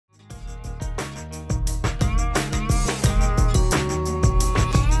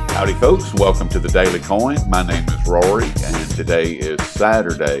Howdy folks, welcome to the Daily Coin. My name is Rory and today is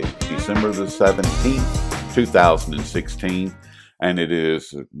Saturday, December the 17th, 2016. And it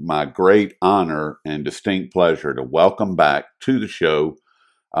is my great honor and distinct pleasure to welcome back to the show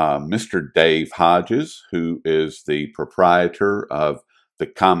Mr. Dave Hodges, who is the proprietor of the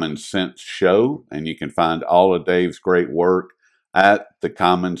Common Sense Show. And you can find all of Dave's great work at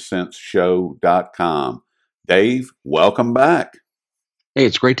thecommonsenseshow.com. Dave, welcome back. Hey,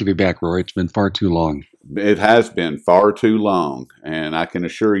 it's great to be back, Rory. It's been far too long. It has been far too long, and I can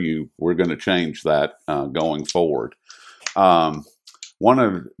assure you we're going to change that going forward. Want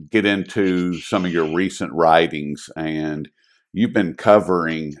to get into some of your recent writings, and you've been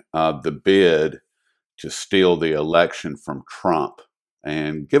covering the bid to steal the election from Trump.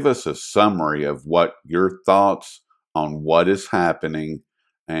 And give us a summary of what your thoughts on what is happening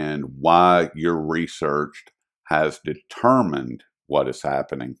and why your research has determined what is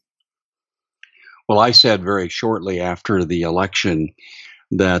happening. Well, I said very shortly after the election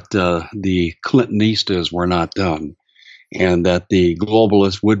that the Clintonistas were not done and that the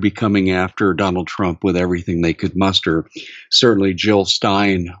globalists would be coming after Donald Trump with everything they could muster. Certainly Jill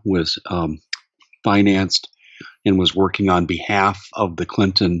Stein was financed and was working on behalf of the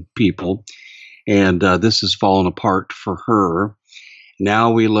Clinton people. And this has fallen apart for her.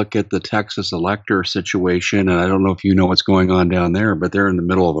 Now we look at the Texas elector situation, and I don't know if you know what's going on down there, but they're in the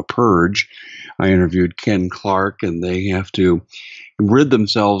middle of a purge. I interviewed Ken Clark, and they have to rid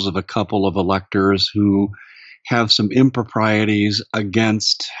themselves of a couple of electors who have some improprieties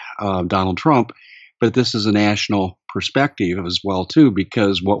against Donald Trump. But this is a national perspective as well, too,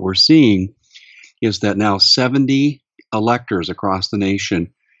 because what we're seeing is that now 70 electors across the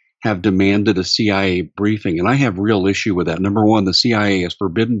nation have demanded a CIA briefing. And I have real issue with that. Number one, the CIA is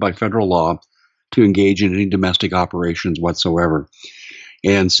forbidden by federal law to engage in any domestic operations whatsoever.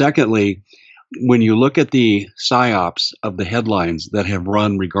 And secondly, when you look at the psyops of the headlines that have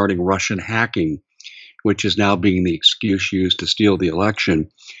run regarding Russian hacking, which is now being the excuse used to steal the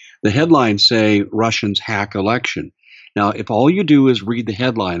election, the headlines say Russians hack election. Now, if all you do is read the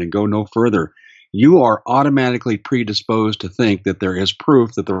headline and go no further, you are automatically predisposed to think that there is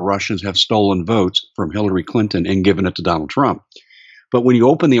proof that the Russians have stolen votes from Hillary Clinton and given it to Donald Trump. But when you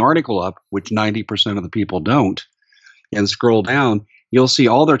open the article up, which 90% of the people don't, and scroll down, you'll see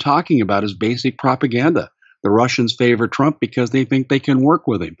all they're talking about is basic propaganda. The Russians favor Trump because they think they can work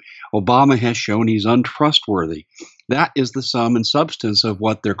with him. Obama has shown he's untrustworthy. That is the sum and substance of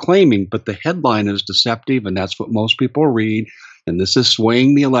what they're claiming, but the headline is deceptive, and that's what most people read. And this is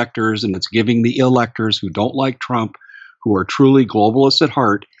swaying the electors, and it's giving the electors who don't like Trump, who are truly globalists at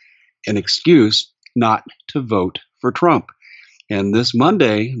heart, an excuse not to vote for Trump. And this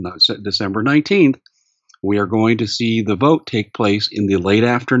Monday, December 19th, we are going to see the vote take place in the late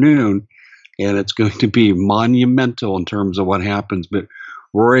afternoon, and it's going to be monumental in terms of what happens. But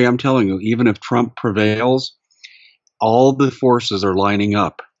Rory, I'm telling you, even if Trump prevails, all the forces are lining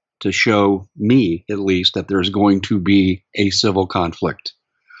up to show me, at least, that there's going to be a civil conflict.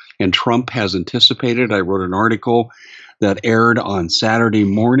 And Trump has anticipated. I wrote an article that aired on Saturday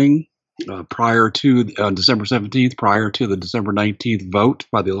morning prior to December 17th, prior to the December 19th vote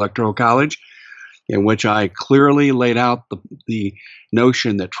by the Electoral College, in which I clearly laid out the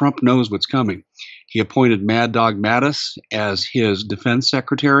notion that Trump knows what's coming. He appointed Mad Dog Mattis as his defense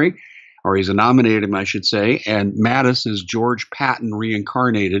secretary, or he's nominated him, I should say, and Mattis is George Patton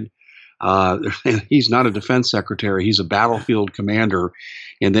reincarnated. He's not a defense secretary. He's a battlefield commander.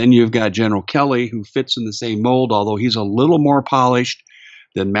 And then you've got General Kelly, who fits in the same mold, although he's a little more polished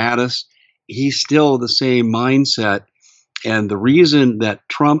than Mattis. He's still the same mindset. And the reason that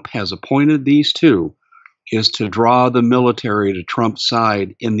Trump has appointed these two is to draw the military to Trump's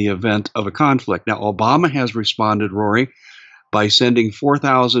side in the event of a conflict. Now, Obama has responded, Rory, by sending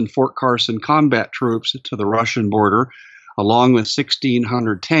 4,000 Fort Carson combat troops to the Russian border, along with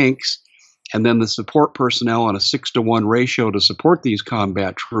 1,600 tanks, and then the support personnel on a 6-to-1 ratio to support these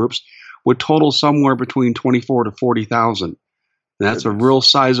combat troops would total somewhere between 24 to 40,000. That's a real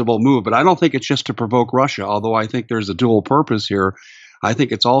sizable move, but I don't think it's just to provoke Russia, although I think there's a dual purpose here. I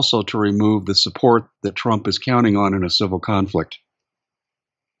think it's also to remove the support that Trump is counting on in a civil conflict.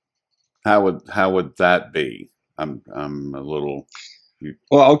 How would that be? I'm a little.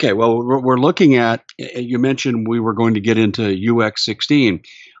 Well, okay. Well, we're looking at. You mentioned we were going to get into UX-16,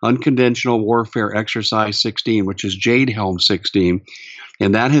 Unconventional Warfare Exercise 16, which is Jade Helm 16,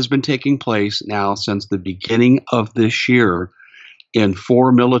 and that has been taking place now since the beginning of this year in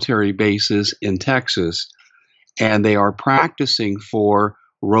 4 military bases in Texas, and they are practicing for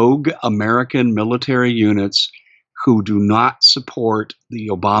rogue American military units who do not support the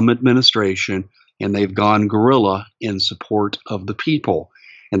Obama administration, and they've gone guerrilla in support of the people.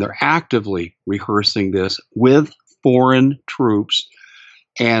 And they're actively rehearsing this with foreign troops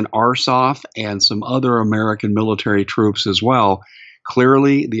and RSOF and some other American military troops as well.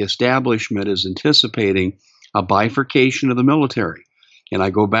 Clearly, the establishment is anticipating a bifurcation of the military. And I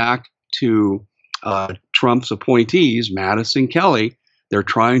go back to Trump's appointees, Madison Kelly. They're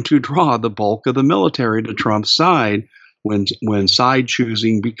trying to draw the bulk of the military to Trump's side when side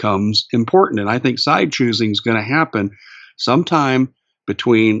choosing becomes important. And I think side choosing is going to happen sometime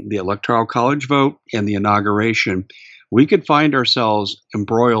between the Electoral College vote and the inauguration. We could find ourselves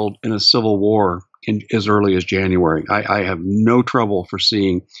embroiled in a civil war as early as January. I have no trouble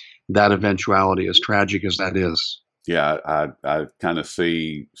foreseeing that eventuality, as tragic as that is. Yeah, I kind of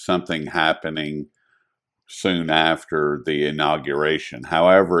see something happening soon after the inauguration.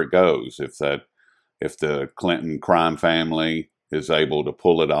 However it goes, if the Clinton crime family is able to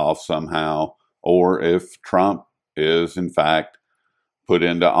pull it off somehow, or if Trump is in fact put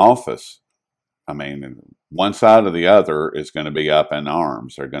into office. I mean, one side or the other is going to be up in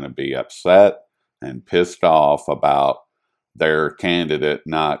arms. They're going to be upset and pissed off about their candidate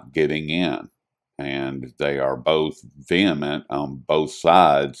not getting in. And they are both vehement on both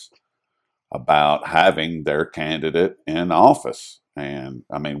sides about having their candidate in office. And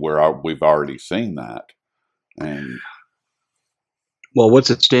I mean, we've already seen that. And well,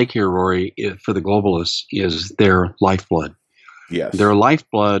 what's at stake here, Rory, for the globalists is their lifeblood. Yes. Their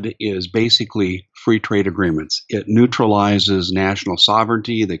lifeblood is basically free trade agreements. It neutralizes national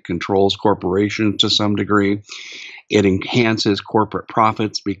sovereignty that controls corporations to some degree. It enhances corporate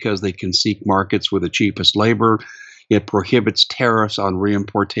profits because they can seek markets with the cheapest labor. It prohibits tariffs on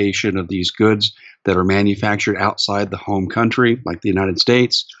reimportation of these goods that are manufactured outside the home country, like the United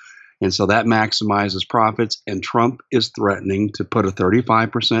States. And so that maximizes profits. And Trump is threatening to put a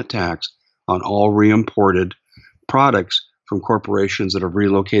 35% tax on all reimported products from corporations that have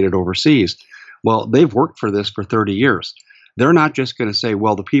relocated overseas. Well, they've worked for this for 30 years. They're not just going to say,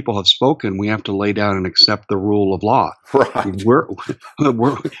 well, the people have spoken. We have to lay down and accept the rule of law. Right. They're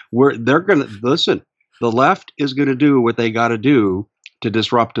going to listen. The left is going to do what they got to do to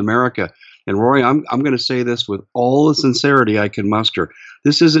disrupt America. And Rory, I'm going to say this with all the sincerity I can muster.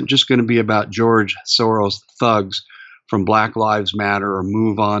 This isn't just going to be about George Soros thugs from Black Lives Matter or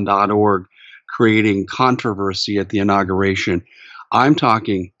MoveOn.org creating controversy at the inauguration. I'm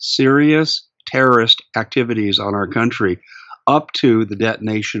talking serious terrorist activities on our country up to the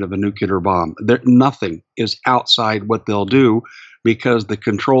detonation of a nuclear bomb. Nothing is outside what they'll do because the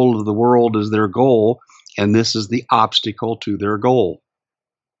control of the world is their goal, and this is the obstacle to their goal.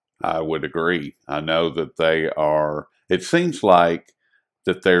 I would agree. I know that they are, it seems like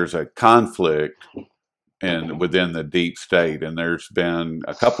that there's a conflict within the deep state, and there's been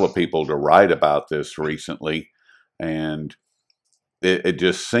a couple of people to write about this recently, and it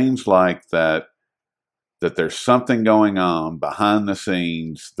just seems like that there's something going on behind the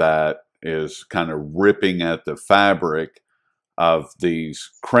scenes that is kind of ripping at the fabric of these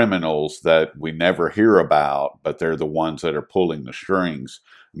criminals that we never hear about, but they're the ones that are pulling the strings.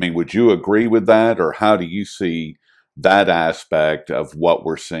 I mean, would you agree with that, or how do you see that aspect of what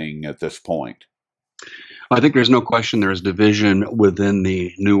we're seeing at this point? I think there's no question there's division within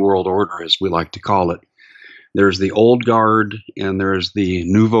the New World Order, as we like to call it. There's the old guard and there's the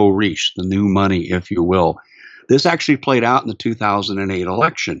nouveau riche, the new money, if you will. This actually played out in the 2008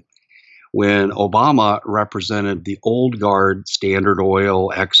 election when Obama represented the old guard, Standard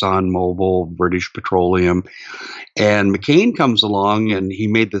Oil, ExxonMobil, British Petroleum, and McCain comes along and he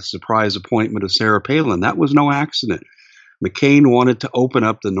made the surprise appointment of Sarah Palin. That was no accident. McCain wanted to open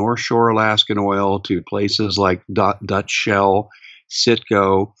up the North Shore Alaskan oil to places like Dutch Shell,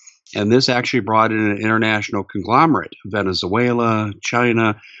 Citgo, and this actually brought in an international conglomerate, Venezuela,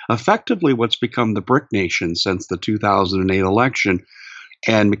 China, effectively what's become the BRIC nation since the 2008 election.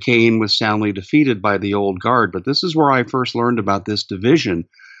 And McCain was soundly defeated by the old guard. But this is where I first learned about this division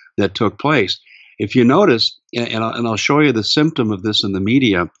that took place. If you notice, and I'll show you the symptom of this in the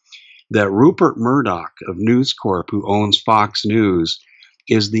media, that Rupert Murdoch of News Corp, who owns Fox News,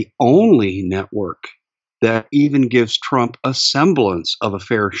 is the only network that even gives Trump a semblance of a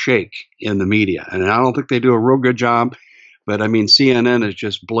fair shake in the media. And I don't think they do a real good job, but I mean, CNN is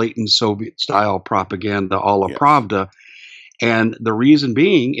just blatant Soviet-style propaganda a la Pravda. And the reason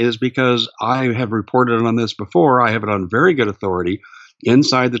being is because I have reported on this before. I have it on very good authority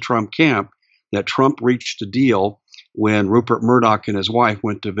inside the Trump camp that Trump reached a deal when Rupert Murdoch and his wife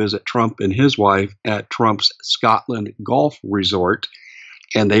went to visit Trump and his wife at Trump's Scotland golf resort,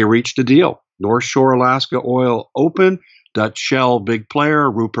 and they reached a deal. North Shore Alaska oil open. Dutch Shell, big player.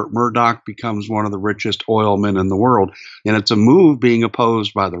 Rupert Murdoch becomes one of the richest oil men in the world. And it's a move being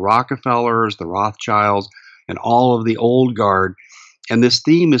opposed by the Rockefellers, the Rothschilds, and all of the old guard. And this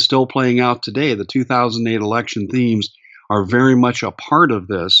theme is still playing out today. The 2008 election themes are very much a part of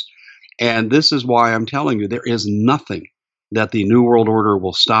this. And this is why I'm telling you, there is nothing that the New World Order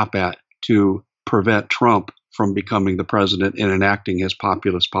will stop at to prevent Trump from becoming the president and enacting his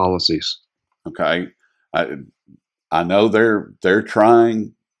populist policies. Okay. I know they're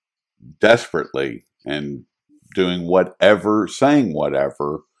trying desperately and doing whatever, saying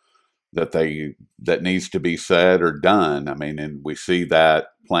whatever that needs to be said or done. I mean, and we see that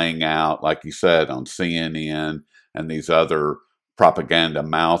playing out, like you said, on CNN and these other propaganda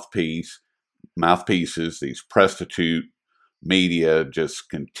mouthpieces, these prostitute media, just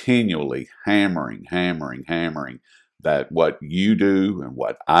continually hammering that what you do and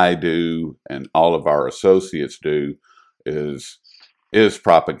what I do and all of our associates do is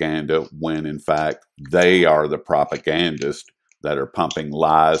propaganda, when in fact they are the propagandists that are pumping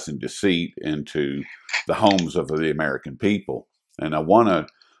lies and deceit into the homes of the American people. And I want to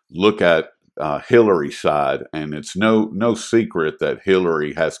look at Hillary's side, and it's no secret that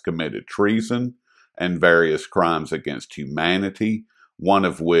Hillary has committed treason and various crimes against humanity, one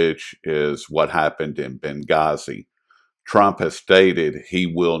of which is what happened in Benghazi. Trump has stated he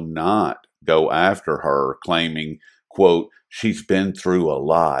will not go after her, claiming, quote, she's been through a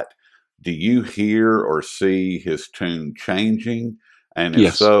lot. Do you hear or see his tune changing? And if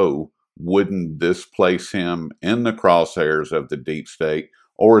Yes. so, wouldn't this place him in the crosshairs of the deep state,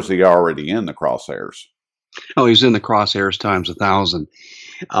 or is he already in the crosshairs? Oh, he's in the crosshairs times 1,000.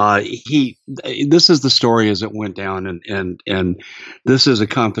 This is the story as it went down, and this is a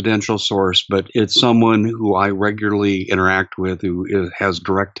confidential source, but it's someone who I regularly interact with who has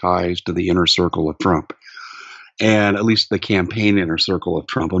direct ties to the inner circle of Trump, and at least the campaign inner circle of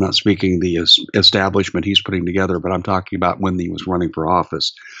Trump. I'm not speaking the establishment he's putting together, but I'm talking about when he was running for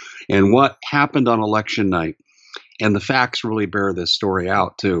office and what happened on election night. And the facts really bear this story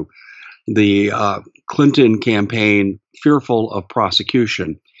out too. The Clinton campaign, fearful of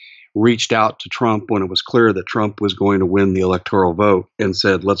prosecution, reached out to Trump when it was clear that Trump was going to win the electoral vote and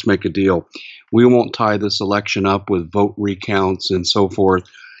said, let's make a deal. We won't tie this election up with vote recounts and so forth,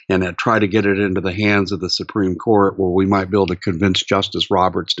 and try to get it into the hands of the Supreme Court, where we might be able to convince Justice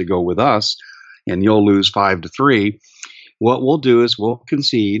Roberts to go with us, and you'll lose 5-3. What we'll do is we'll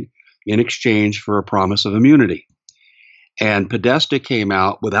concede in exchange for a promise of immunity. And Podesta came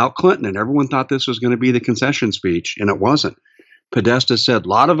out without Clinton, and everyone thought this was going to be the concession speech, and it wasn't. Podesta said, a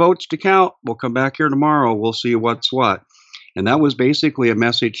lot of votes to count. We'll come back here tomorrow. We'll see what's what. And that was basically a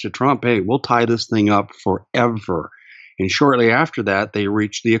message to Trump, hey, we'll tie this thing up forever. And shortly after that, they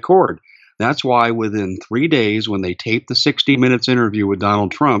reached the accord. That's why within 3 days, when they taped the 60 Minutes interview with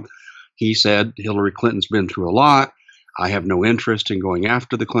Donald Trump, he said, Hillary Clinton's been through a lot. I have no interest in going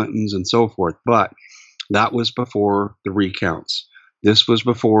after the Clintons and so forth. But that was before the recounts. This was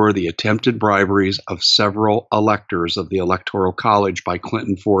before the attempted briberies of several electors of the Electoral College by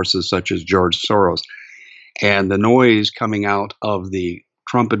Clinton forces such as George Soros. And the noise coming out of the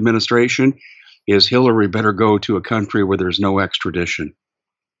Trump administration is Hillary better go to a country where there's no extradition.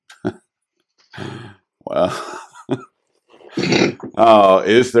 Well,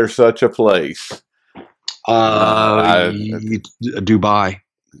 is there such a place? Dubai.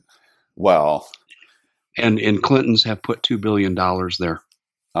 Well, and Clintons have put $2 billion there.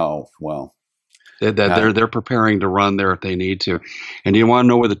 Oh, well. They're preparing to run there if they need to. And do you want to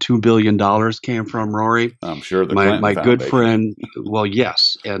know where the $2 billion came from, Rory? I'm sure the my Clinton good Foundation. friend, well,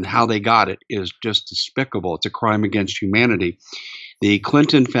 yes, and how they got it is just despicable. It's a crime against humanity. The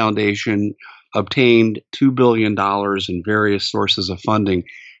Clinton Foundation obtained $2 billion in various sources of funding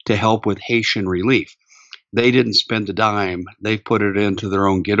to help with Haitian relief. They didn't spend a dime. They put it into their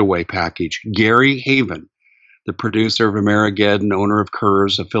own getaway package. Gary Haven, the producer of Amerigeddon, owner of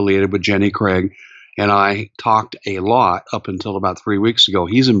Curves, affiliated with Jenny Craig, and I talked a lot up until about 3 weeks ago.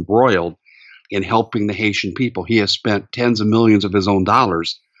 He's embroiled in helping the Haitian people. He has spent tens of millions of his own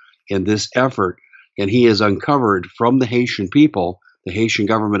dollars in this effort, and he has uncovered from the Haitian people, the Haitian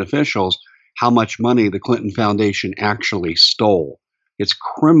government officials, how much money the Clinton Foundation actually stole. It's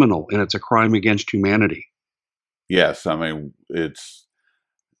criminal, and it's a crime against humanity. Yes, I mean,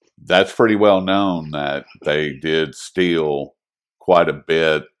 that's pretty well known that they did steal quite a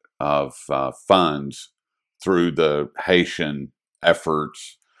bit of funds through the Haitian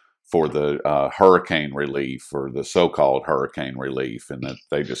efforts for the hurricane relief, or the so-called hurricane relief, and that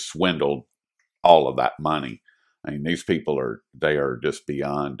they just swindled all of that money. I mean, these people they are just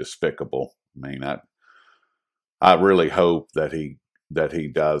beyond despicable. I mean, I really hope that he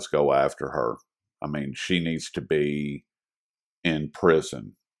does go after her. I mean, she needs to be in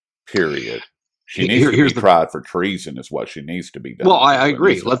prison, period. She needs to be Here's the tried for treason is what she needs to be well, done. I That's what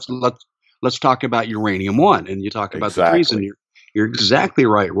agree. needs to happen. Let's talk about uranium one, and you talk about the treason. Exactly. You're exactly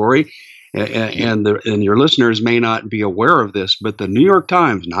right, Rory, and your listeners may not be aware of this, but the New York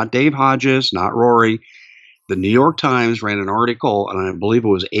Times, not Dave Hodges, not Rory, the New York Times ran an article, and I believe it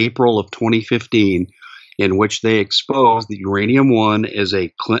was April of 2015, in which they exposed that Uranium One is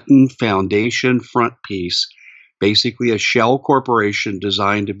a Clinton Foundation front piece, basically a shell corporation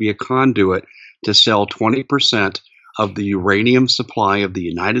designed to be a conduit to sell 20% of the uranium supply of the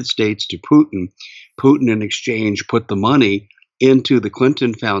United States to Putin. Putin, in exchange, put the money into the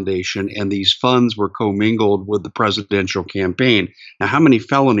Clinton Foundation, and these funds were commingled with the presidential campaign. Now, how many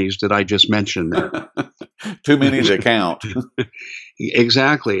felonies did I just mention there? Too many to count.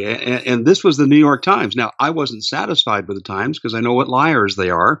 Exactly. And this was the New York Times. Now, I wasn't satisfied with the Times because I know what liars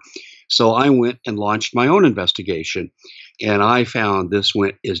they are. So I went and launched my own investigation. And I found this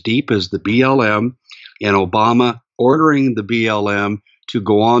went as deep as the BLM and Obama ordering the BLM to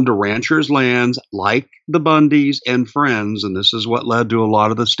go on to ranchers' lands like the Bundys and friends. And this is what led to a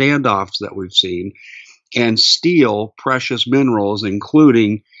lot of the standoffs that we've seen, and steal precious minerals,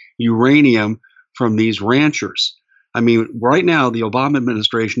 including uranium, from these ranchers. I mean, right now, the Obama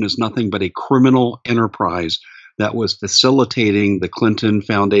administration is nothing but a criminal enterprise that was facilitating the Clinton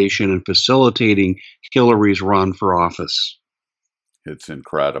Foundation and facilitating Hillary's run for office. It's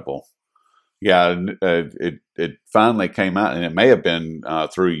incredible. Yeah, it finally came out, and it may have been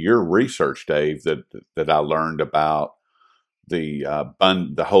through your research, Dave, that I learned about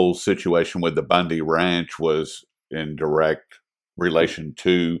the whole situation with the Bundy Ranch was in direct relation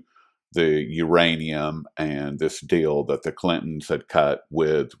to the uranium and this deal that the Clintons had cut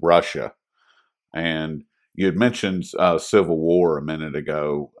with Russia. And you had mentioned civil war a minute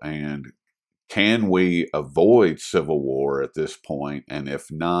ago, and can we avoid civil war at this point? And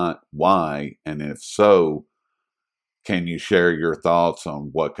if not, why? And if so, can you share your thoughts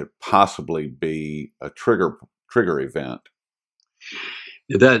on what could possibly be a trigger event?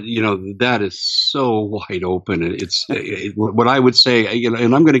 That is so wide open. What I would say,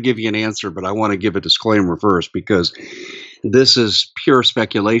 and I'm going to give you an answer, but I want to give a disclaimer first because this is pure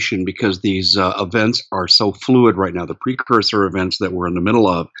speculation because these events are so fluid right now. The precursor events that we're in the middle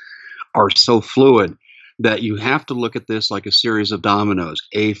of are so fluid that you have to look at this like a series of dominoes.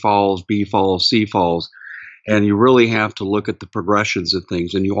 A falls, B falls, C falls. And you really have to look at the progressions of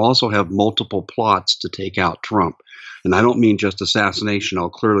things. And you also have multiple plots to take out Trump. And I don't mean just assassination.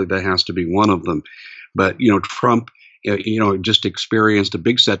 Clearly that has to be one of them. But, Trump, just experienced a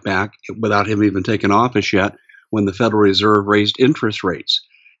big setback without him even taking office yet when the Federal Reserve raised interest rates.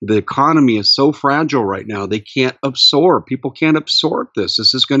 The economy is so fragile right now, people can't absorb this.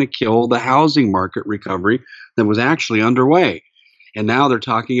 This is going to kill the housing market recovery that was actually underway. And now they're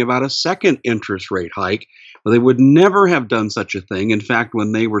talking about a second interest rate hike. Well, they would never have done such a thing. In fact,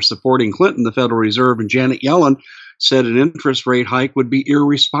 when they were supporting Clinton, the Federal Reserve and Janet Yellen said an interest rate hike would be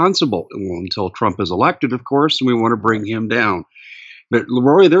irresponsible. Well, until Trump is elected, of course, and we want to bring him down. But,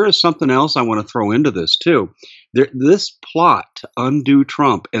 Rory, there is something else I want to throw into this, too. This plot to undo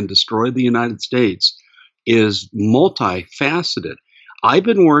Trump and destroy the United States is multifaceted. I've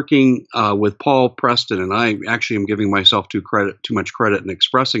been working with Paul Preston, and I actually am giving myself too much credit in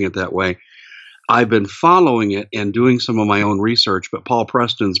expressing it that way. I've been following it and doing some of my own research, but Paul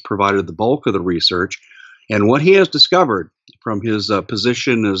Preston's provided the bulk of the research. And what he has discovered from his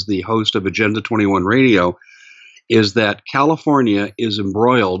position as the host of Agenda 21 Radio is that California is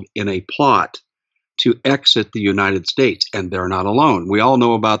embroiled in a plot to exit the United States, and they're not alone. We all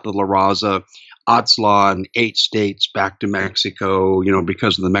know about the La Raza Law in 8 states back to Mexico,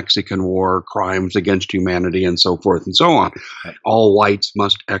 because of the Mexican War, crimes against humanity, and so forth and so on. All whites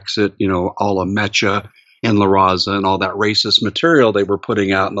must exit, a la Mecha and La Raza and all that racist material they were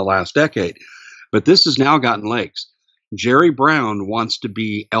putting out in the last decade. But this has now gotten legs. Jerry Brown wants to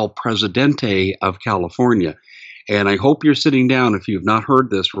be El Presidente of California. And I hope you're sitting down if you've not heard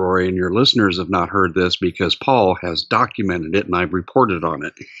this, Rory, and your listeners have not heard this because Paul has documented it and I've reported on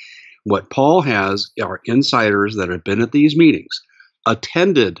it. What Paul has are insiders that have been at these meetings,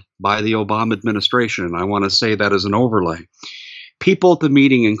 attended by the Obama administration. And I want to say that as an overlay. People at the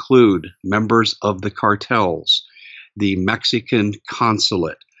meeting include members of the cartels, the Mexican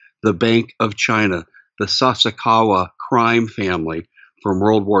consulate, the Bank of China, the Sasakawa crime family from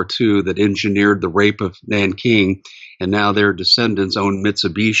World War II that engineered the rape of Nanking, and now their descendants own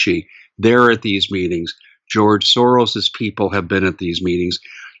Mitsubishi. They're at these meetings. George Soros's people have been at these meetings,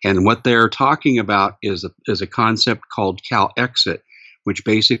 and what they're talking about is a concept called Cal Exit, which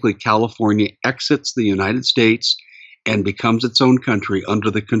basically California exits the United States and becomes its own country under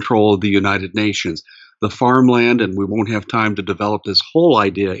the control of the United Nations. The farmland, and we won't have time to develop this whole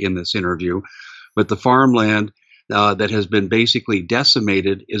idea in this interview, but the farmland that has been basically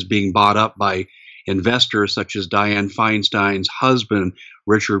decimated is being bought up by investors such as Dianne Feinstein's husband,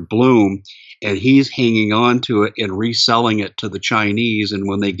 Richard Bloom, and he's hanging on to it and reselling it to the Chinese. And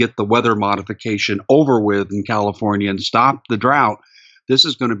when they get the weather modification over with in California and stop the drought, this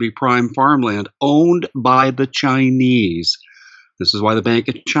is going to be prime farmland owned by the Chinese. This is why the Bank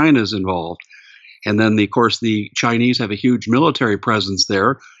of China is involved. And then, of course, the Chinese have a huge military presence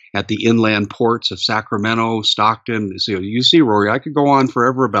there at the inland ports of Sacramento, Stockton. So you see, Rory, I could go on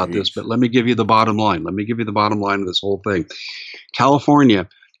forever about this, but let me give you the bottom line. Let me give you the bottom line of this whole thing. California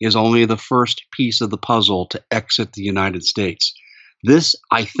is only the first piece of the puzzle to exit the United States. This,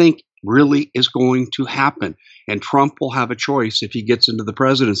 I think, really is going to happen. And Trump will have a choice if he gets into the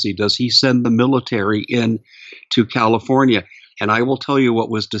presidency. Does he send the military in to California? And I will tell you what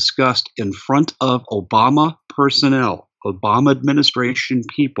was discussed in front of Obama personnel, Obama administration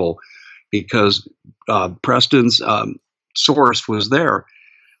people, because Preston's source was there.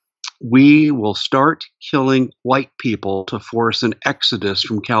 We will start killing white people to force an exodus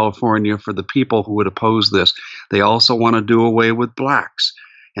from California for the people who would oppose this. They also want to do away with blacks,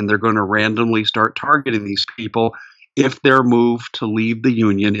 and they're going to randomly start targeting these people if their move to leave the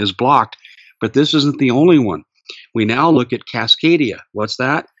Union is blocked. But this isn't the only one. We now look at Cascadia. What's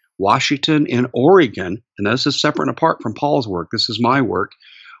that? Washington and Oregon, and this is separate and apart from Paul's work. This is my work.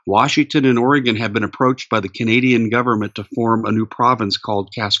 Washington and Oregon have been approached by the Canadian government to form a new province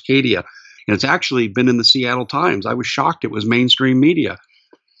called Cascadia. And it's actually been in the Seattle Times. I was shocked it was mainstream media.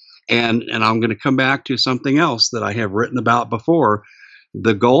 And I'm going to come back to something else that I have written about before.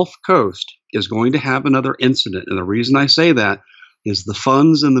 The Gulf Coast is going to have another incident. And the reason I say that is the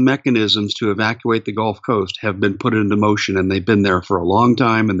funds and the mechanisms to evacuate the Gulf Coast have been put into motion, and they've been there for a long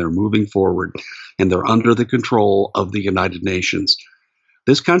time, and they're moving forward, and they're under the control of the United Nations.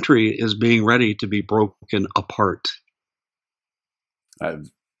 This country is being ready to be broken apart.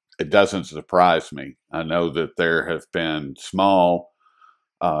 It doesn't surprise me. I know that there have been small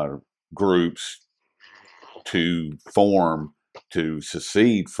groups to form to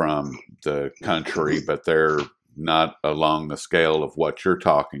secede from the country, but they're not along the scale of what you're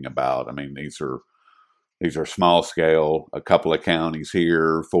talking about. I mean, these are small scale, a couple of counties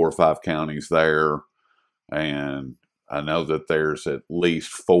here, 4 or 5 counties there, and I know that there's at least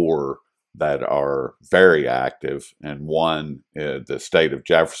 4 that are very active, and one, the state of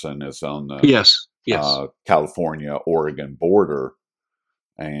Jefferson, is on the California-Oregon border.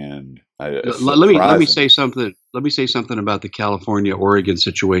 And let me say something. Let me say something about the California-Oregon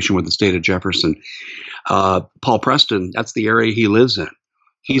situation with the state of Jefferson. Paul Preston, that's the area he lives in.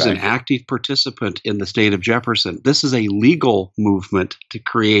 He's an active participant in the state of Jefferson. This is a legal movement to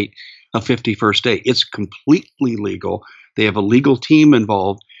create a 51st state. It's completely legal. They have a legal team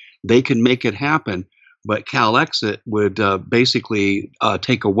involved. They can make it happen, but Cal Exit would basically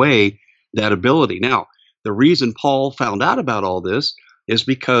take away that ability. Now, the reason Paul found out about all this is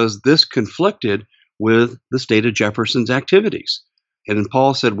because this conflicted with the state of Jefferson's activities. And then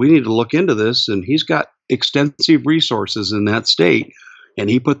Paul said, we need to look into this, and he's got extensive resources in that state, and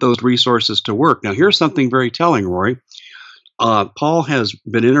he put those resources to work. Now, here's something very telling, Rory. Paul has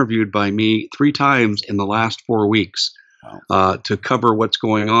been interviewed by me 3 times in the last 4 weeks to cover what's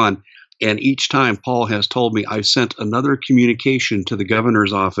going on. And each time Paul has told me, I've sent another communication to the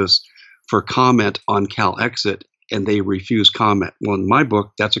governor's office for comment on Cal Exit, and they refuse comment. Well, in my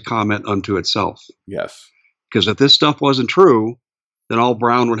book, that's a comment unto itself. Yes. Because if this stuff wasn't true, then all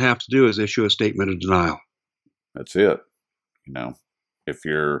Brown would have to do is issue a statement of denial. That's it.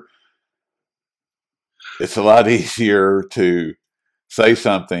 It's a lot easier to say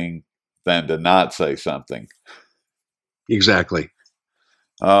something than to not say something. Exactly.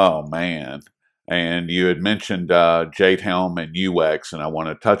 Oh, man. And you had mentioned Jade Helm and UX, and I want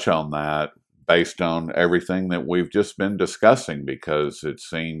to touch on that based on everything that we've just been discussing, because it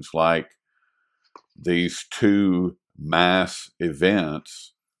seems like these 2 mass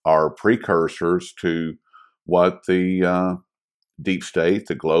events are precursors to what the deep state,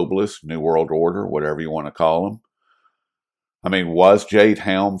 the globalist, New World Order, whatever you want to call them. I mean, was Jade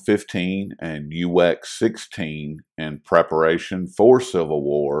Helm 15 and UX 16 in preparation for civil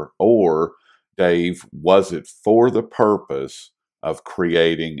war, or, Dave, was it for the purpose of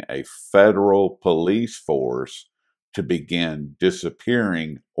creating a federal police force to begin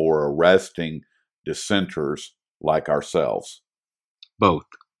disappearing or arresting dissenters like ourselves? Both.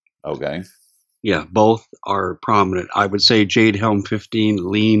 Okay. Yeah, both are prominent. I would say Jade Helm 15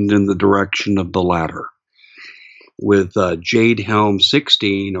 leaned in the direction of the latter. With Jade Helm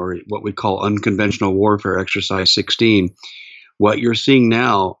 16, or what we call unconventional warfare exercise 16, what you're seeing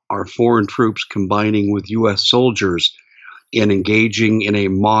now are foreign troops combining with U.S. soldiers in engaging in a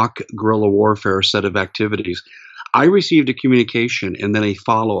mock guerrilla warfare set of activities. I received a communication and then a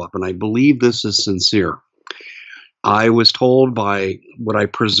follow-up, and I believe this is sincere. I was told by what I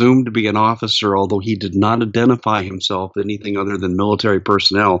presume to be an officer, although he did not identify himself as anything other than military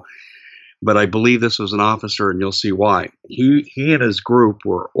personnel, but I believe this was an officer, and you'll see why. He and his group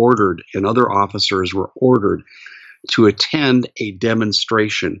were ordered, and other officers were ordered to attend a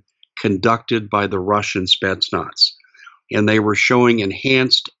demonstration conducted by the Russian Spetsnaz. And they were showing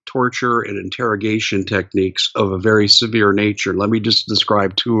enhanced torture and interrogation techniques of a very severe nature. Let me just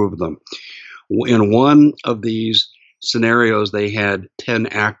describe two of them. In one of these scenarios, they had 10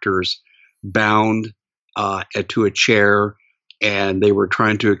 actors bound to a chair, and they were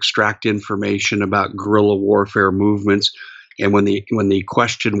trying to extract information about guerrilla warfare movements. And when the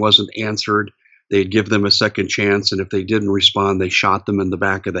question wasn't answered, they'd give them a second chance. And if they didn't respond, they shot them in the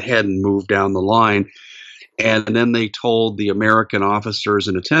back of the head and moved down the line. And then they told the American officers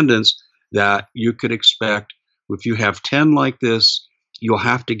in attendance that you could expect, if you have 10 like this, you'll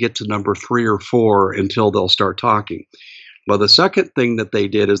have to get to number 3 or 4 until they'll start talking. Well, the second thing that they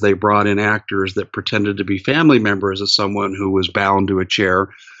did is they brought in actors that pretended to be family members of someone who was bound to a chair,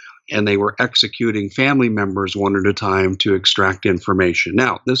 and they were executing family members one at a time to extract information.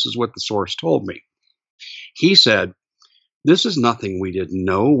 Now, this is what the source told me. He said, "This is nothing we didn't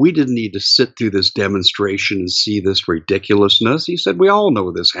know. We didn't need to sit through this demonstration and see this ridiculousness." He said, "We all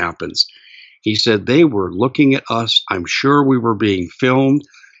know this happens." He said, "They were looking at us. I'm sure we were being filmed.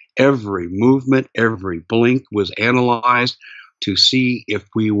 Every movement, every blink was analyzed to see if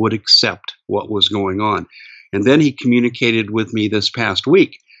we would accept what was going on." And then he communicated with me this past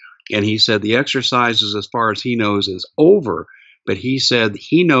week, and he said the exercises, as far as he knows, is over. But he said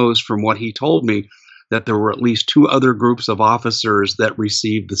he knows from what he told me that there were at least 2 other groups of officers that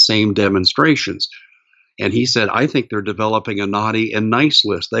received the same demonstrations. And he said, "I think they're developing a naughty and nice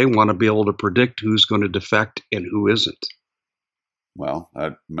list. They want to be able to predict who's going to defect and who isn't." Well,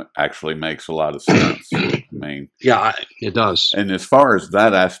 that actually makes a lot of sense. I mean, yeah, it does. And as far as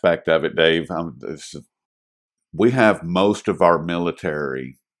that aspect of it, Dave, we have most of our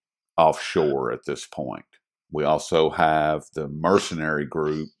military offshore at this point. We also have the mercenary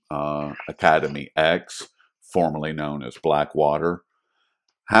group, Academy X, formerly known as Blackwater.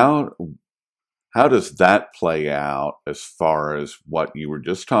 How does that play out as far as what you were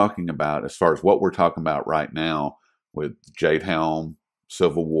just talking about, as far as what we're talking about right now with Jade Helm,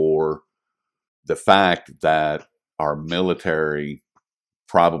 Civil War, the fact that our military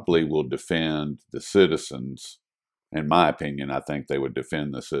probably will defend the citizens? In my opinion, I think they would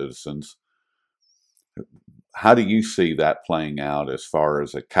defend the citizens. How do you see that playing out as far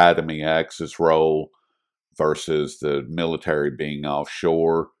as Academy X's role versus the military being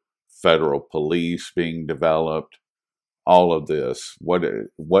offshore, federal police being developed, all of this? What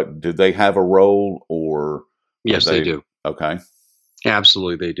do they have a role, or Yes, they do. Okay.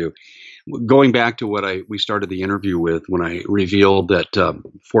 Absolutely, they do. Going back to what we started the interview with, when I revealed that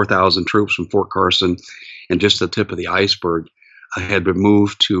 4,000 troops from Fort Carson and just the tip of the iceberg had been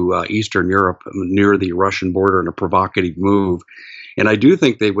moved to Eastern Europe near the Russian border in a provocative move. And I do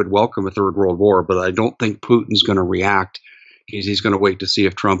think they would welcome a third world war, but I don't think Putin's going to react. He's going to wait to see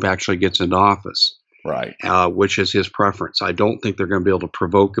if Trump actually gets into office, right? Which is his preference. I don't think they're going to be able to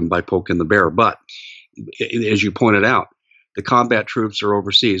provoke him by poking the bear. But as you pointed out, the combat troops are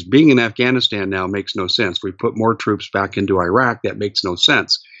overseas. Being in Afghanistan now makes no sense. We put more troops back into Iraq. That makes no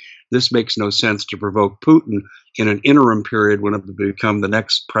sense. This makes no sense to provoke Putin in an interim period when it would become the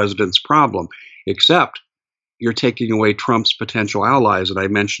next president's problem, except you're taking away Trump's potential allies. And I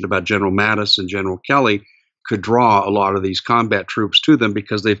mentioned about General Mattis and General Kelly could draw a lot of these combat troops to them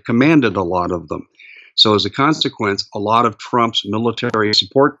because they've commanded a lot of them. So as a consequence, a lot of Trump's military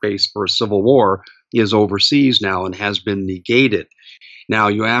support base for a civil war is overseas now and has been negated. Now,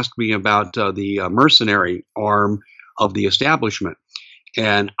 you asked me about the mercenary arm of the establishment,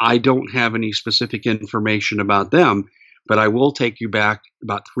 and I don't have any specific information about them, but I will take you back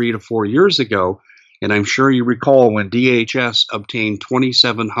about 3 to 4 years ago, and I'm sure you recall when DHS obtained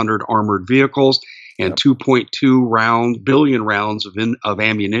 2,700 armored vehicles and 2.2 billion rounds of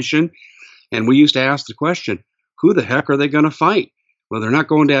ammunition. And we used to ask the question, who the heck are they going to fight? Well, they're not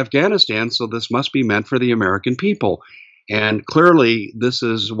going to Afghanistan, so this must be meant for the American people. And clearly, this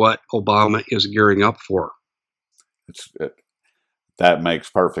is what Obama is gearing up for. That makes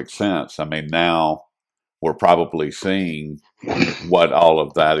perfect sense. I mean, now we're probably seeing what all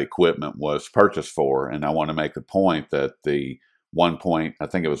of that equipment was purchased for. And I want to make the point that the I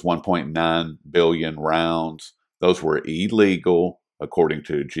think it was 1.9 billion rounds, those were illegal, according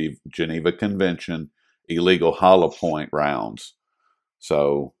to Geneva Convention, illegal hollow point rounds.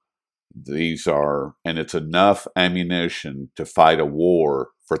 So these are, and it's enough ammunition to fight a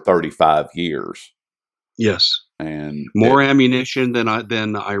war for 35 years. Yes. And more ammunition than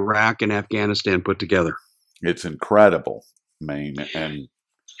Iraq and Afghanistan put together. It's incredible. I mean, and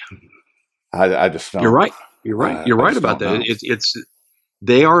I just don't. You're right. You're right. You're right about that.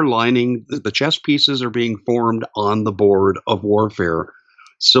 They are lining, the chess pieces are being formed on the board of warfare,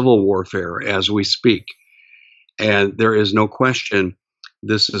 civil warfare, as we speak. And there is no question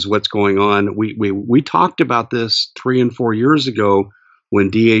this is what's going on. We talked about this 3 and 4 years ago when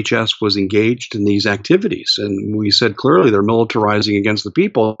DHS was engaged in these activities. And we said clearly they're militarizing against the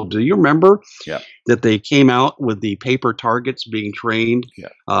people. Do you remember that they came out with the paper targets being trained,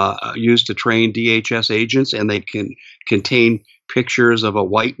 used to train DHS agents, and they can contain pictures of a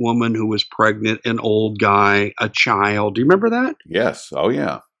white woman who was pregnant, an old guy, a child. Do you remember that? Yes. Oh,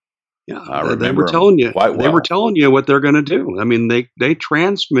 yeah. Yeah, I remember. They were telling you. They were telling you what they're going to do. I mean, they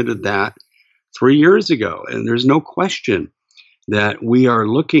transmitted that 3 years ago, and there's no question that we are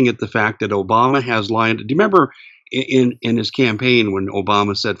looking at the fact that Obama has lined. Do you remember in his campaign when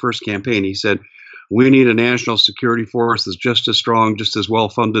Obama said, first campaign, he said, we need a national security force that's just as strong, just as well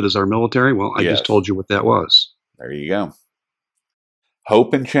funded as our military? Well, I just told you what that was. There you go.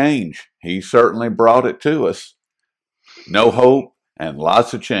 Hope and change. He certainly brought it to us. No hope and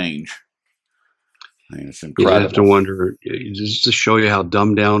lots of change. I mean, it's incredible. You have to wonder, just to show you how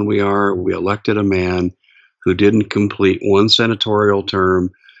dumbed down we are, we elected a man who didn't complete one senatorial term,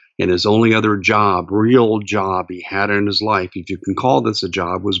 and his only other job, real job he had in his life, if you can call this a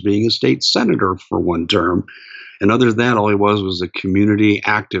job, was being a state senator for one term. And other than that, all he was a community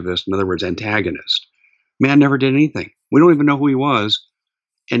activist, in other words, antagonist. Man never did anything. We don't even know who he was,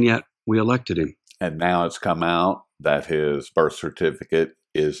 and yet we elected him. And now it's come out that his birth certificate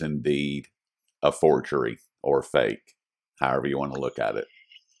is indeed a forgery or fake, however you want to look at it.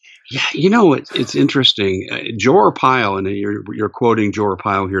 Yeah, you know, it's interesting. Joe Arpaio, and you're quoting Joe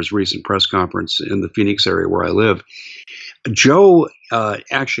Arpaio here's recent press conference in the Phoenix area where I live. Joe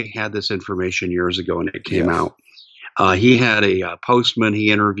actually had this information years ago, and it came out. He had a postman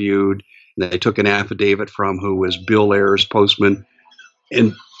he interviewed, and they took an affidavit from who was Bill Ayers' postman.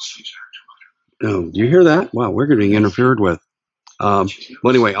 And do you hear that? Wow, we're getting interfered with. Well,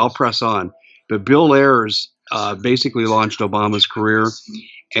 anyway, I'll press on. But Bill Ayers basically launched Obama's career.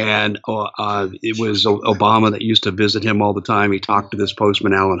 And it was Obama that used to visit him all the time. He talked to this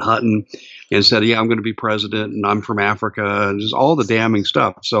postman, Alan Hutton, and said, yeah, I'm going to be president, and I'm from Africa, and just all the damning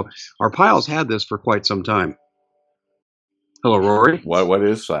stuff. So Arpaio's had this for quite some time. Hello, Rory. What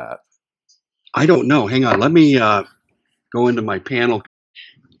is that? I don't know. Hang on. Let me go into my panel.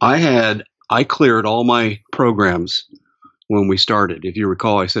 I cleared all my programs when we started. If you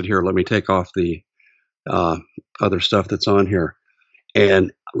recall, I said, here, let me take off the other stuff that's on here.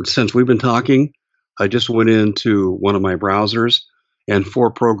 And since we've been talking, I just went into one of my browsers and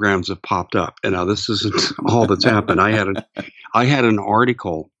 4 programs have popped up. And now this isn't all that's happened. I had an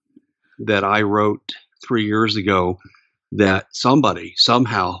article that I wrote 3 years ago that somebody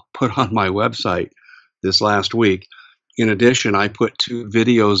somehow put on my website this last week. In addition, I put 2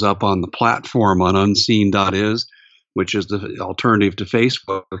 videos up on the platform on unseen.is, which is the alternative to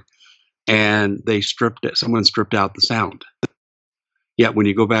Facebook. And someone stripped out the sound. Yet when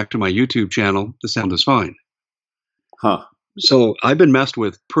you go back to my YouTube channel, the sound is fine. Huh. So I've been messed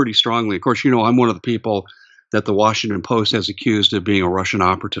with pretty strongly. Of course, you know, I'm one of the people that the Washington Post has accused of being a Russian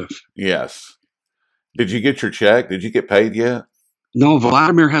operative. Yes. Did you get your check? Did you get paid yet? No,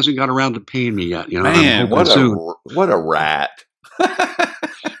 Vladimir hasn't got around to paying me yet. You know, man, what a rat.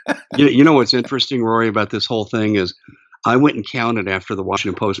 You know what's interesting, Rory, about this whole thing is I went and counted after the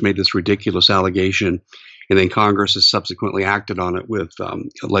Washington Post made this ridiculous allegation. And then Congress has subsequently acted on it with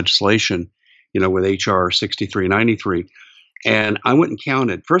legislation, you know, with H.R. 6393. And I went and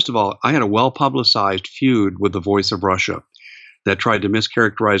counted. First of all, I had a well-publicized feud with the Voice of Russia that tried to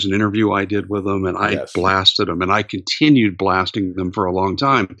mischaracterize an interview I did with them, and I blasted them, and I continued blasting them for a long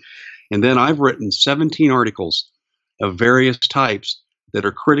time. And then I've written 17 articles of various types that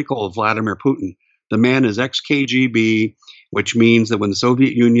are critical of Vladimir Putin. The man is ex-KGB, which means that when the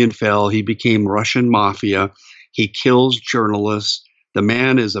Soviet Union fell, he became Russian mafia. He kills journalists. The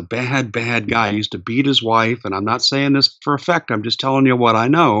man is a bad, bad guy. He used to beat his wife, and I'm not saying this for effect. I'm just telling you what I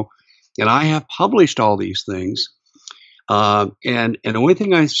know. And I have published all these things. And the only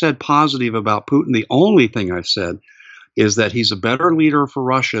thing I said positive about Putin, the only thing I've said is that he's a better leader for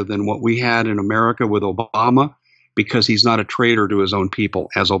Russia than what we had in America with Obama, because he's not a traitor to his own people,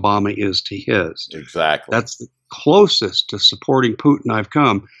 as Obama is to his. Exactly. That's the closest to supporting Putin I've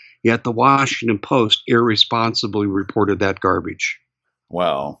come, yet the Washington Post irresponsibly reported that garbage.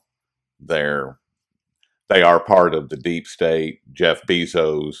 Well, they are part of the deep state. Jeff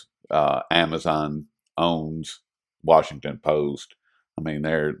Bezos, Amazon owns Washington Post. I mean,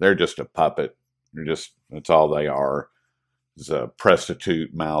 they're just a puppet. That's all they are. Is a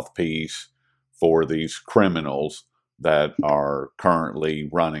prostitute mouthpiece for these criminals that are currently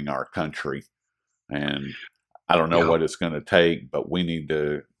running our country. And I don't know what it's going to take, but we need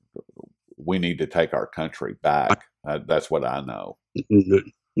to take our country back. That's what I know.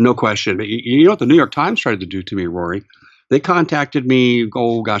 No question. But you know what the New York Times tried to do to me, Rory? They contacted me,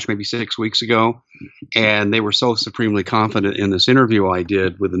 maybe 6 weeks ago, and they were so supremely confident in this interview I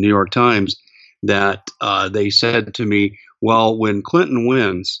did with the New York Times that they said to me, well, when Clinton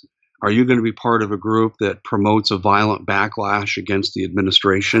wins, are you going to be part of a group that promotes a violent backlash against the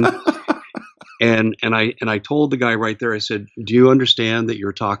administration? and I told the guy right there, I said, do you understand that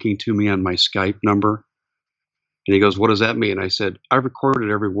you're talking to me on my Skype number? And he goes, what does that mean? I said, I've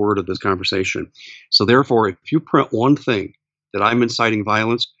recorded every word of this conversation. So therefore, if you print one thing that I'm inciting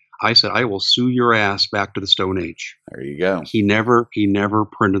violence, I said, I will sue your ass back to the Stone Age. There you go. He never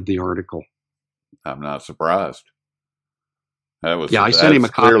printed the article. I'm not surprised. I sent him a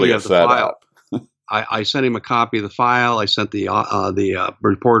copy of the file. I sent him a copy of the file. I sent the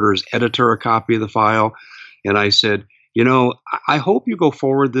reporter's editor a copy of the file. And I said, I hope you go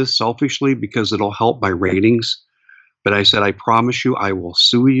forward this selfishly because it'll help my ratings. But I said, I promise you, I will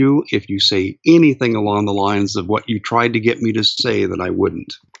sue you if you say anything along the lines of what you tried to get me to say that I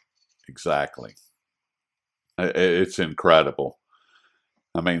wouldn't. Exactly. It's incredible.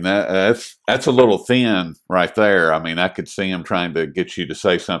 I mean, that's a little thin right there. I mean, I could see him trying to get you to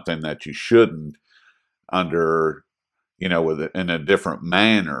say something that you shouldn't in a different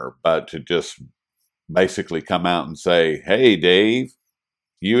manner, but to just basically come out and say, hey, Dave,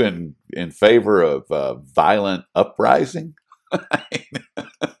 you in favor of violent uprising? Well,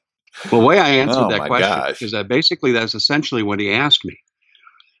 the way I answered that question gosh. is that basically that's essentially what he asked me.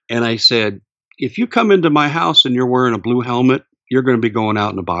 And I said, if you come into my house and you're wearing a blue helmet, you're going to be going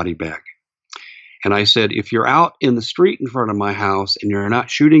out in a body bag. And I said, if you're out in the street in front of my house and you're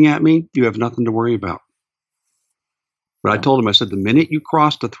not shooting at me, you have nothing to worry about. But I told him, I said, the minute you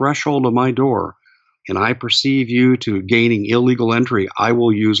cross the threshold of my door and I perceive you to gaining illegal entry, I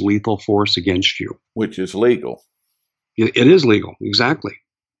will use lethal force against you. Which is legal. It is legal, exactly.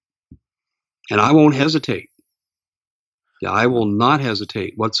 And I won't hesitate. I will not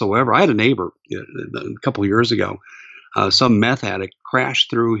hesitate whatsoever. I had a neighbor a couple of years ago. Some meth addict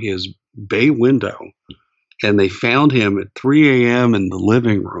crashed through his bay window, and they found him at 3 a.m. in the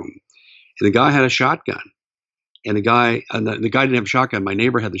living room. And the guy had a shotgun. And the guy didn't have a shotgun. My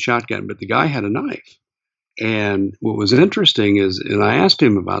neighbor had the shotgun, but the guy had a knife. And what was interesting is, and I asked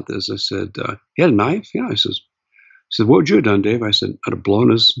him about this. I said, "He had a knife?" Yeah. He said, "What would you have done, Dave?" I said, "I'd have blown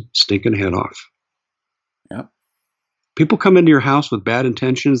his stinking head off." Yeah. People come into your house with bad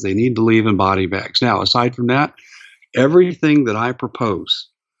intentions. They need to leave in body bags. Now, aside from that, everything that I propose,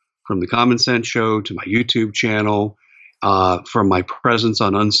 from the Common Sense Show to my YouTube channel, from my presence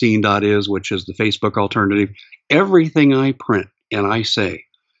on unseen.is, which is the Facebook alternative, everything I print and I say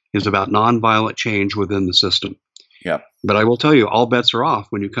is about nonviolent change within the system. Yep. But I will tell you, all bets are off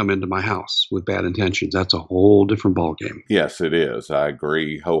when you come into my house with bad intentions. That's a whole different ballgame. Yes, it is. I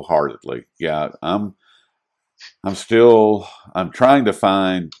agree wholeheartedly. Yeah, I'm trying to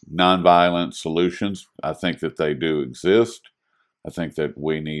find nonviolent solutions. I think that they do exist. I think that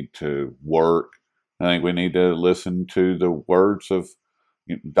we need to work. I think we need to listen to the words of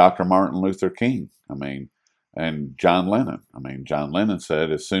Dr. Martin Luther King. And John Lennon. John Lennon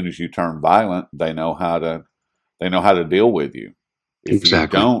said, "As soon as you turn violent, they know how to deal with you.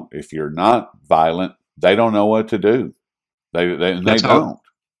 Exactly. If you're not violent, they don't know what to do. They don't.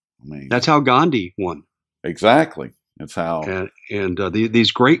 That's how Gandhi won. Exactly. That's how.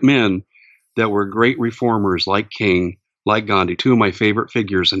 These great men that were great reformers, like King, like Gandhi, two of my favorite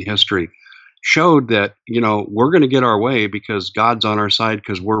figures in history, showed that, we're going to get our way because God's on our side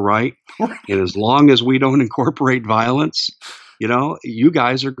because we're right. And as long as we don't incorporate violence, you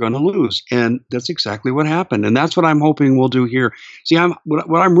guys are going to lose. And that's exactly what happened. And that's what I'm hoping we'll do here. See,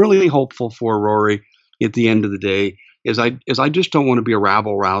 what I'm really hopeful for, Rory, at the end of the day, is I just don't want to be a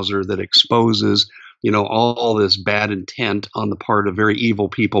rabble rouser that exposes, all this bad intent on the part of very evil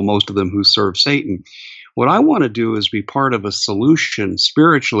people, most of them who serve Satan. What I want to do is be part of a solution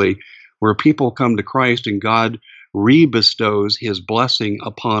spiritually where people come to Christ and God re-bestows his blessing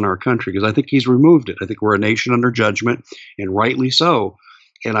upon our country, because I think he's removed it. I think we're a nation under judgment, and rightly so.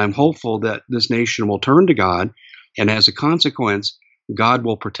 And I'm hopeful that this nation will turn to God, and as a consequence, God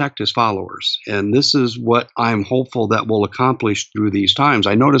will protect his followers. And this is what I'm hopeful that will accomplish through these times.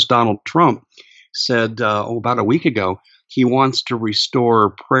 I noticed Donald Trump said about a week ago he wants to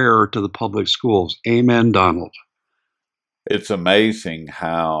restore prayer to the public schools. Amen, Donald. It's amazing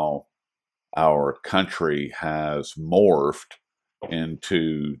how our country has morphed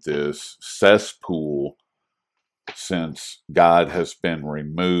into this cesspool since God has been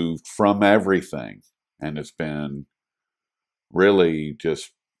removed from everything, and it's been really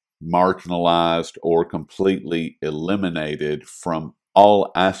just marginalized or completely eliminated from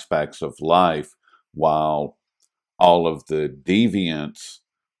all aspects of life, while all of the deviance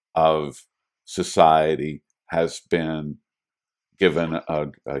of society has been given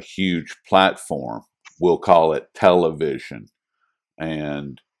a huge platform. We'll call it television,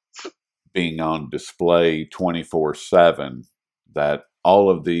 and being on display 24/7, that all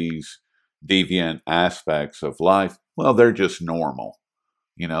of these deviant aspects of life, well, they're just normal.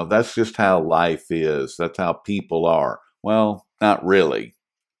 That's just how life is. That's how people are. Well, not really.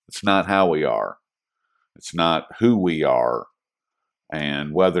 It's not how we are. It's not who we are.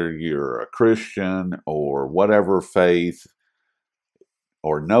 And whether you're a Christian or whatever faith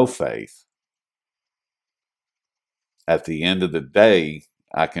or no faith, at the end of the day,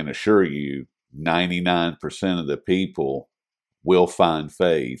 I can assure you 99% of the people will find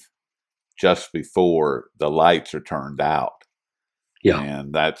faith just before the lights are turned out. Yeah.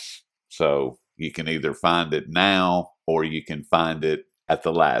 And that's so you can either find it now or you can find it at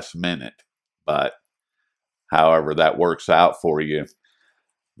the last minute. But however that works out for you,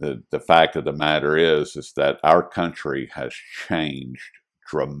 the fact of the matter is that our country has changed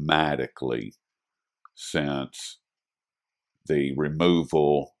dramatically since the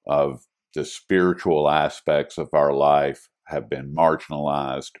removal of the spiritual aspects of our life have been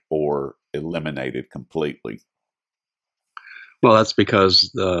marginalized or eliminated completely. Well, that's because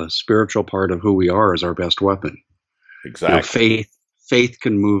the spiritual part of who we are is our best weapon. Exactly. Faith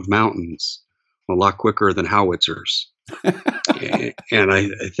can move mountains a lot quicker than howitzers. And I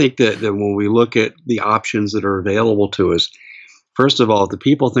think that when we look at the options that are available to us, first of all, if the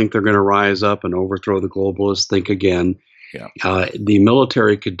people think they're going to rise up and overthrow the globalists, think again. Yeah. The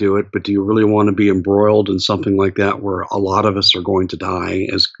military could do it, but do you really want to be embroiled in something like that where a lot of us are going to die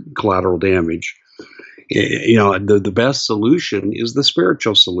as collateral damage? The best solution is the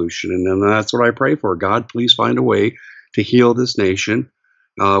spiritual solution, and that's what I pray for. God, please find a way to heal this nation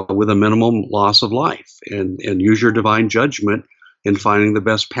with a minimum loss of life, and use your divine judgment in finding the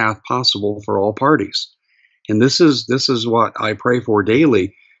best path possible for all parties. And this is what I pray for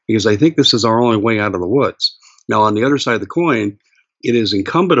daily, because I think this is our only way out of the woods. Now, on the other side of the coin, it is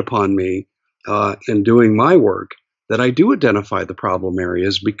incumbent upon me in doing my work that I do identify the problem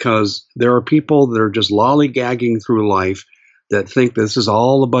areas, because there are people that are just lollygagging through life that think this is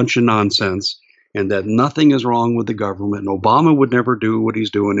all a bunch of nonsense and that nothing is wrong with the government, and Obama would never do what he's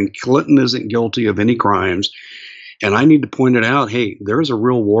doing, and Clinton isn't guilty of any crimes. And I need to point it out, hey, there is a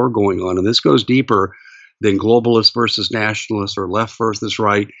real war going on, and this goes deeper than globalists versus nationalists or left versus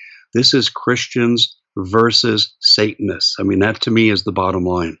right. This is Christians versus Satanists. I mean, that to me is the bottom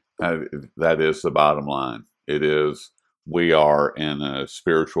line. That is the bottom line. It is, we are in a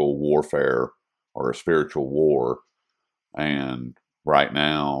spiritual warfare or a spiritual war. And right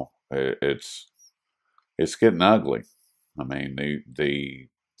now it's getting ugly. I mean, the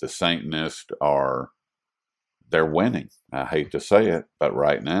Satanists they're winning. I hate to say it, but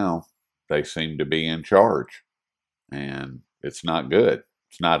right now they seem to be in charge, and it's not good.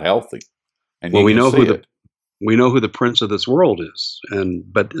 It's not healthy. And well, we know who the prince of this world is,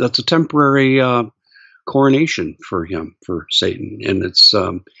 but that's a temporary coronation for him, for Satan, and it's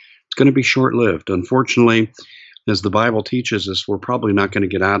going to be short-lived. Unfortunately, as the Bible teaches us, we're probably not going to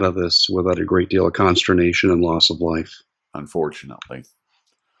get out of this without a great deal of consternation and loss of life. Unfortunately.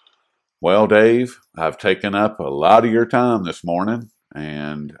 Well, Dave, I've taken up a lot of your time this morning,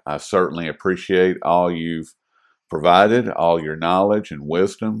 and I certainly appreciate all you've provided, all your knowledge and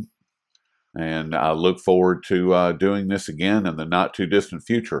wisdom. And I look forward to doing this again in the not too distant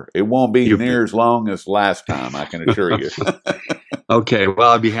future. It won't be near as long as last time, I can assure you. Okay,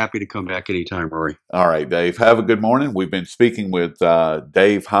 well, I'd be happy to come back anytime, Rory. All right, Dave. Have a good morning. We've been speaking with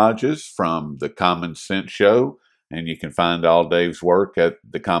Dave Hodges from the Common Sense Show, And you can find all Dave's work at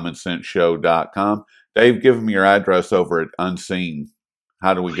thecommonsenseshow.com. Dave, give them your address over at Unseen.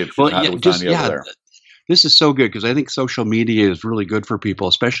 How do we get you? Well, How yeah, do we find you over there? this is so good because I think social media is really good for people,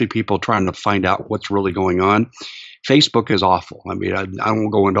 especially people trying to find out what's really going on. Facebook is awful. I mean, I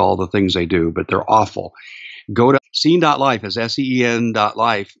won't go into all the things they do, but they're awful. Go to unseen.life, as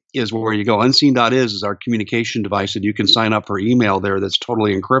SEEN.life is where you go. Unseen.is is our communication device, and you can sign up for email there that's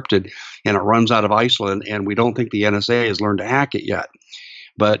totally encrypted, and it runs out of Iceland, and we don't think the NSA has learned to hack it yet.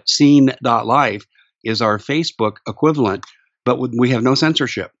 But seen.life is our Facebook equivalent, but we have no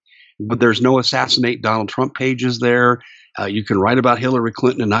censorship. But there's no assassinate Donald Trump pages there. You can write about Hillary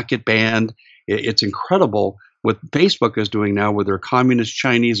Clinton and not get banned. It's incredible what Facebook is doing now with their communist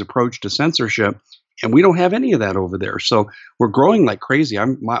Chinese approach to censorship. And we don't have any of that over there. So we're growing like crazy.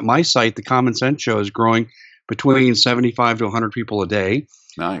 My site, The Common Sense Show, is growing between 75 to 100 people a day.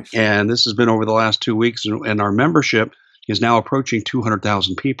 Nice. And this has been over the last 2 weeks. And our membership is now approaching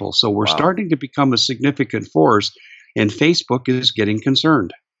 200,000 people. So we're starting to become a significant force. And Facebook is getting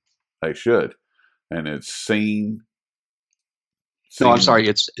concerned. They should. And it's seen. No, I'm sorry.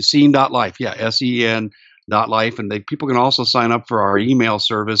 It's seen.life. Yeah, SEN.life. And people can also sign up for our email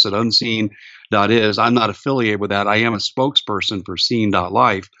service at unseen.is. I'm not affiliated with that. I am a spokesperson for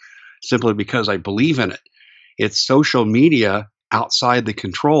seen.life simply because I believe in it. It's social media outside the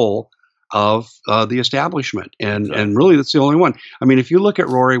control of the establishment. And really, that's the only one. I mean, if you look at,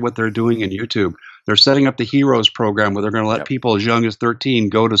 Rory, what they're doing in YouTube, they're setting up the Heroes program where they're going to let people as young as 13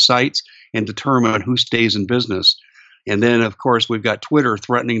 go to sites and determine who stays in business. And then, of course, we've got Twitter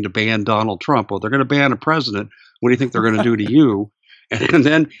threatening to ban Donald Trump. Well, they're going to ban a president. What do you think they're going to do to you? And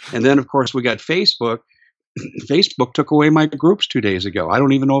then, of course, we got Facebook. Facebook took away my groups 2 days ago. I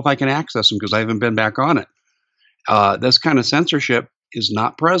don't even know if I can access them because I haven't been back on it. This kind of censorship is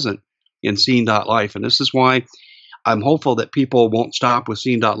not present in seen.life. And this is why I'm hopeful that people won't stop with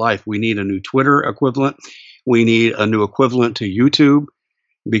seen.life. We need a new Twitter equivalent. We need a new equivalent to YouTube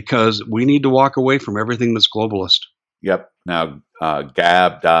because we need to walk away from everything that's globalist. Yep. Now,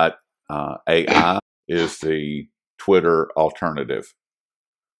 gab.ai is the Twitter alternative.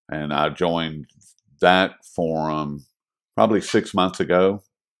 And I joined that forum probably 6 months ago.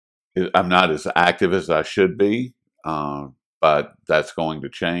 I'm not as active as I should be, but that's going to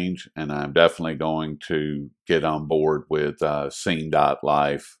change. And I'm definitely going to get on board with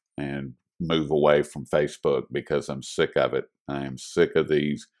seen.life and move away from Facebook because I'm sick of it. I am sick of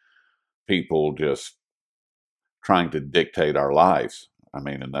these people just trying to dictate our lives. I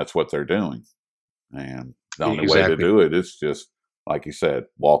mean, and that's what they're doing. And the only way to do it is just, like you said,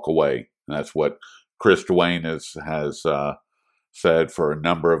 walk away. And that's what Chris Duane has said for a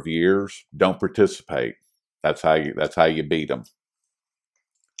number of years. Don't participate. That's how you beat them.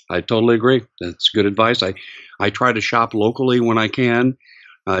 I totally agree. That's good advice. I try to shop locally when I can.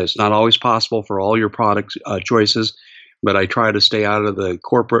 It's not always possible for all your product choices, but I try to stay out of the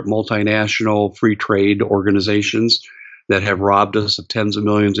corporate multinational free trade organizations that have robbed us of tens of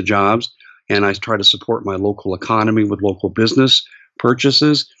millions of jobs. And I try to support my local economy with local business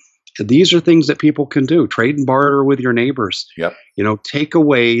purchases. These are things that people can do. Trade and barter with your neighbors. Yep. Take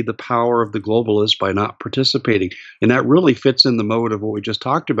away the power of the globalists by not participating. And that really fits in the mode of what we just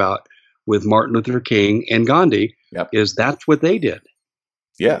talked about with Martin Luther King and Gandhi. Yep. Is that's what they did.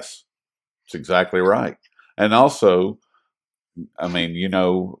 Yes, that's exactly right. And also, I mean,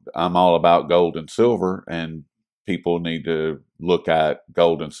 I'm all about gold and silver, and people need to look at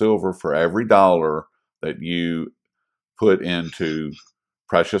gold and silver. For every dollar that you put into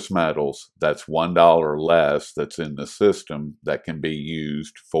precious metals, that's $1 less that's in the system that can be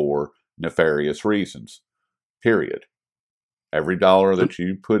used for nefarious reasons, period. Every dollar that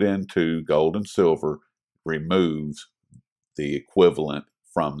you put into gold and silver removes the equivalent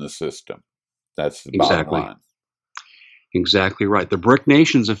from the system. That's the bottom line. Exactly right. The BRIC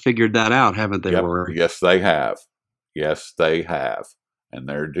nations have figured that out, haven't they, Rory? Yes, they have. Yes, they have. And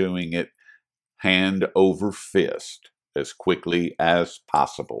they're doing it hand over fist as quickly as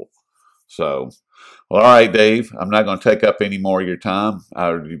possible. So, all right, Dave, I'm not going to take up any more of your time.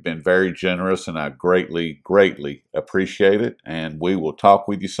 You've been very generous, and I greatly, greatly appreciate it. And we will talk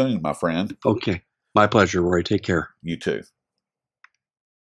with you soon, my friend. Okay. My pleasure, Rory. Take care. You too.